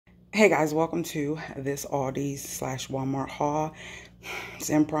Hey guys, welcome to this Aldi slash Walmart haul. It's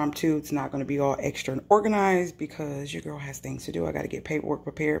impromptu. It's not going to be all extra and organized because your girl has things to do. I got to get paperwork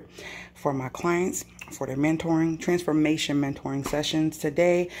prepared for my clients for their transformation mentoring sessions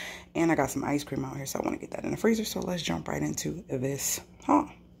today. And I got some ice cream out here, so I want to get that in the freezer. So let's jump right into this haul.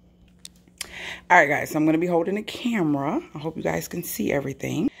 All right, guys, so I'm going to be holding the camera. I hope you guys can see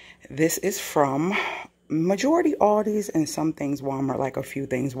everything. This is from majority Aldi's and some things Walmart, like a few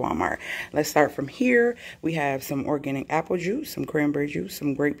things Walmart. Let's start from here. We have some organic apple juice, some cranberry juice,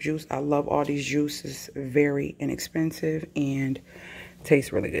 some grape juice. I love Aldi's juice. It's very inexpensive and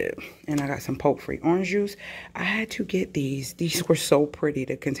tastes really good. And I got some pulp-free orange juice. I had to get these. These were so pretty.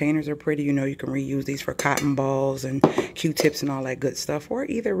 The containers are pretty. You know, you can reuse these for cotton balls and Q-tips and all that good stuff. Or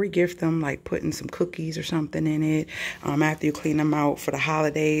either regift them, like putting some cookies or something in it after you clean them out for the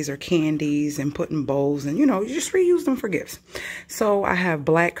holidays, or candies, and putting bowls. And, you know, you just reuse them for gifts. So I have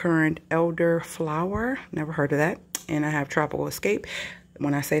blackcurrant elderflower. Never heard of that. And I have tropical escape.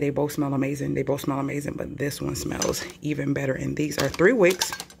 When I say they both smell amazing, they both smell amazing, but this one smells even better. And these are 3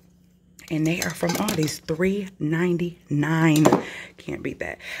 wicks, and they are from Aldi's, $3.99. Can't beat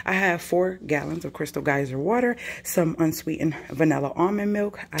that. I have 4 gallons of Crystal Geyser water, some unsweetened vanilla almond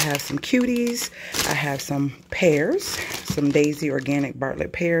milk. I have some cuties. I have some pears, some Daisy organic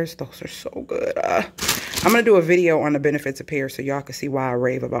Bartlett pears. Those are so good. I'm going to do a video on the benefits of pears so y'all can see why I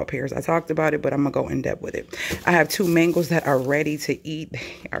rave about pears. I talked about it, but I'm going to go in depth with it. I have 2 mangoes that are ready to eat.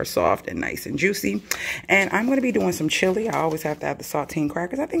 They are soft and nice and juicy. And I'm going to be doing some chili. I always have to have the saltine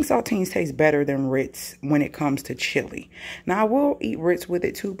crackers. I think saltines taste better than Ritz when it comes to chili. Now, I will eat Ritz with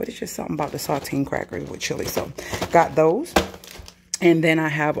it too, but it's just something about the saltine crackers with chili. So, got those. And then I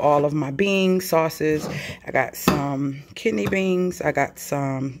have all of my beans, sauces. I got some kidney beans. I got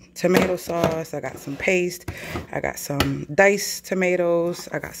some tomato sauce. I got some paste. I got some diced tomatoes.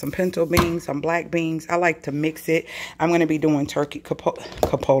 I got some pinto beans, some black beans. I like to mix it. I'm going to be doing turkey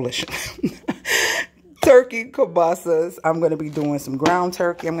Polish. Turkey kielbasas. I'm going to be doing some ground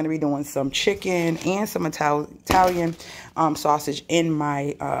turkey. I'm going to be doing some chicken and some Italian sausage in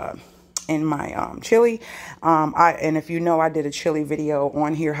my chili. And if you know, I did a chili video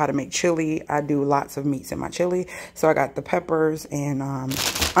on here, how to make chili. I do lots of meats in my chili. So I got the peppers and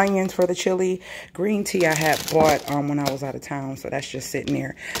onions for the chili. Green tea I had bought when I was out of town, so that's just sitting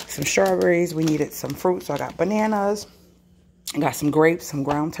there. Some strawberries. We needed some fruit, so I got bananas. I got some grapes, some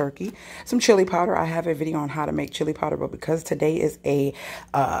ground turkey, some chili powder. I have a video on how to make chili powder, but because today is a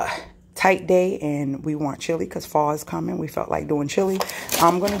tight day and we want chili because fall is coming, we felt like doing chili.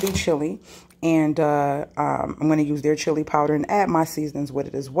 I'm going to do chili, and I'm going to use their chili powder and add my seasonings with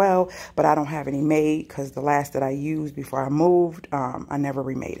it as well, but I don't have any made because the last that I used before I moved, I never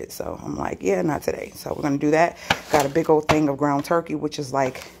remade it. So I'm like, yeah, not today. So we're going to do that. Got a big old thing of ground turkey, which is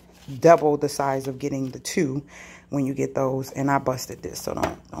like double the size of getting the 2 when you get those, and I busted this, so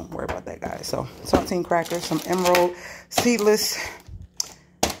don't worry about that, guys. So saltine crackers, some emerald seedless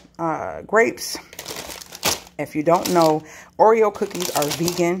grapes. If you don't know, Oreo cookies are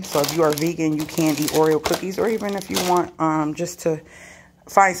vegan, so if you are vegan, you can eat Oreo cookies, or even if you want just to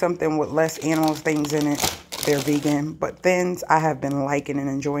find something with less animal things in it, they're vegan. But thins I have been liking and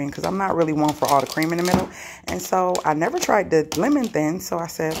enjoying because I'm not really one for all the cream in the middle. And so I never tried the lemon thins, so I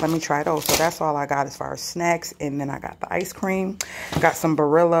said, let me try those. So that's all I got as far as snacks. And then I got the ice cream. Got some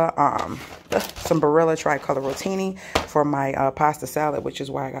Barilla tricolor rotini for my pasta salad, which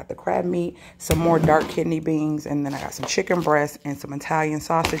is why I got the crab meat. Some more dark kidney beans. And then I got some chicken breast and some Italian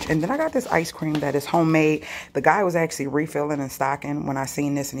sausage. And then I got this ice cream that is homemade. The guy was actually refilling and stocking when I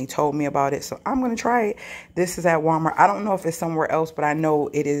seen this, and he told me about it. So I'm going to try it. This is at Walmart. I don't know if it's somewhere else, but I know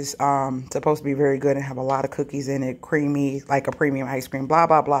it is supposed to be very good and have a lot of cookies in it, creamy, like a premium ice cream, blah,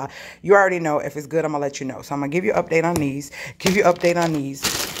 blah, blah. You already know. If it's good, I'm going to let you know. So I'm going to give you an update on these, give you an update on these,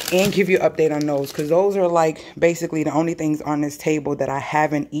 and give you an update on those, because those are like basically the only things on this table that I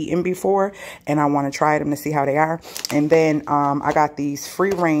haven't eaten before, and I want to try them to see how they are. And then I got these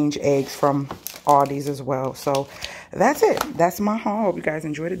free-range eggs from Aldi's as well. So that's it. That's my haul. Hope you guys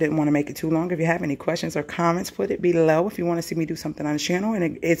enjoyed it. Didn't want to make it too long. If you have any questions or comments, put it below. If you want to see me do something on the channel,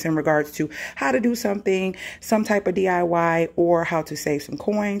 and it's in regards to how to do something, some type of DIY, or how to save some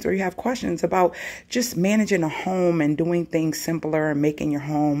coins, or you have questions about just managing a home and doing things simpler and making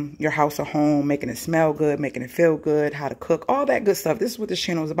your house a home, making it smell good, making it feel good, how to cook, all that good stuff. This is what this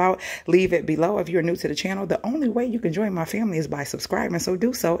channel is about. Leave it below. If you're new to the channel, the only way you can join my family is by subscribing. So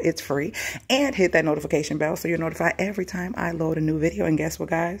do so. It's free. And hit that notification bell so you're notified every time I load a new video. And guess what,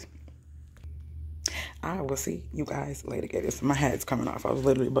 guys? I will see you guys later. My hat's coming off. I was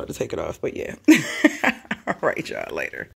literally about to take it off, but yeah. All right, y'all, later.